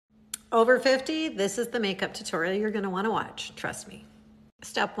Over 50, this is the makeup tutorial you're gonna wanna watch, trust me.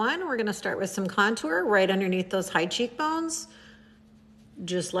 Step one, we're gonna start with some contour right underneath those high cheekbones,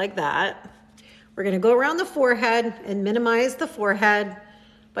 just like that. We're gonna go around the forehead and minimize the forehead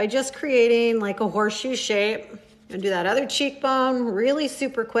by just creating like a horseshoe shape. And do that other cheekbone, really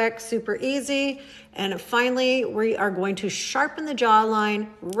super quick, super easy. And finally, we are going to sharpen the jawline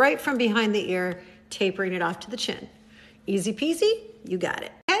right from behind the ear, tapering it off to the chin. Easy peasy, you got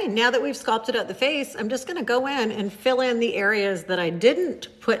it. Okay, now that we've sculpted out the face, I'm just gonna go in and fill in the areas that I didn't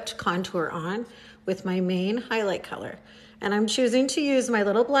put contour on with my main highlight color. And I'm choosing to use my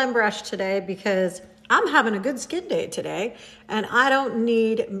little blend brush today because I'm having a good skin day today and I don't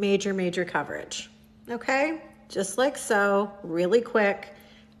need major coverage, okay? Just like so, really quick,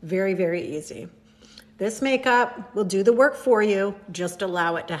 very, very easy. This makeup will do the work for you, just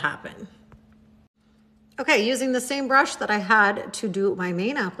allow it to happen. Okay, using the same brush that I had to do my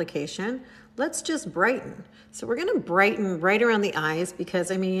main application, let's just brighten. So we're gonna brighten right around the eyes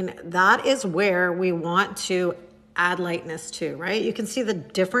because I mean, that is where we want to add lightness to, right? You can see the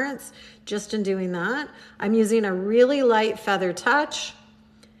difference just in doing that. I'm using a really light feather touch,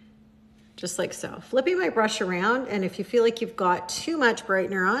 just like so. Flipping my brush around, and if you feel like you've got too much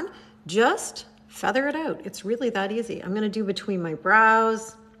brightener on, just feather it out. It's really that easy. I'm gonna do between my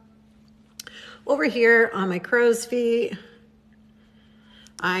brows, over here on my crow's feet.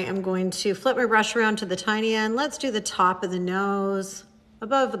 I am going to flip my brush around to the tiny end. Let's do the top of the nose,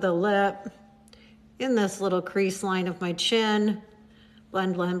 above the lip, in this little crease line of my chin.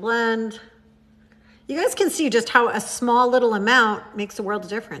 Blend, blend, blend. You guys can see just how a small little amount makes a world of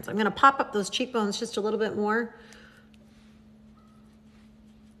difference. I'm gonna pop up those cheekbones just a little bit more.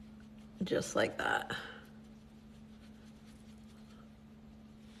 Just like that.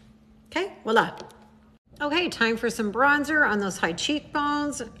 Okay, voila. Okay, time for some bronzer on those high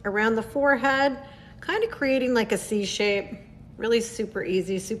cheekbones, around the forehead, kind of creating like a C shape. Really super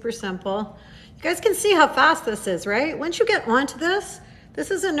easy, super simple. You guys can see how fast this is, right? Once you get onto this,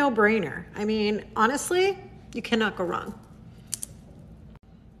 this is a no-brainer. I mean, honestly, you cannot go wrong.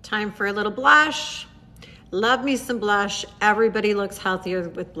 Time for a little blush. Love me some blush. Everybody looks healthier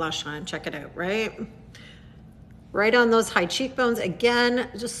with blush on. Check it out, right? Right on those high cheekbones. Again,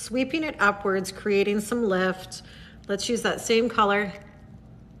 just sweeping it upwards, creating some lift. Let's use that same color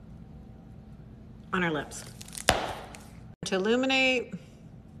on our lips. To illuminate.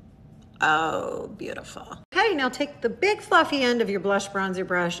 Oh, beautiful. Okay, now take the big fluffy end of your blush bronzer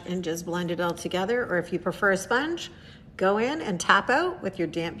brush and just blend it all together, or if you prefer a sponge, go in and tap out with your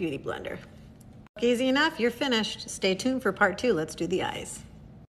damp beauty blender. Easy enough, you're finished. Stay tuned for part 2. Let's do the eyes.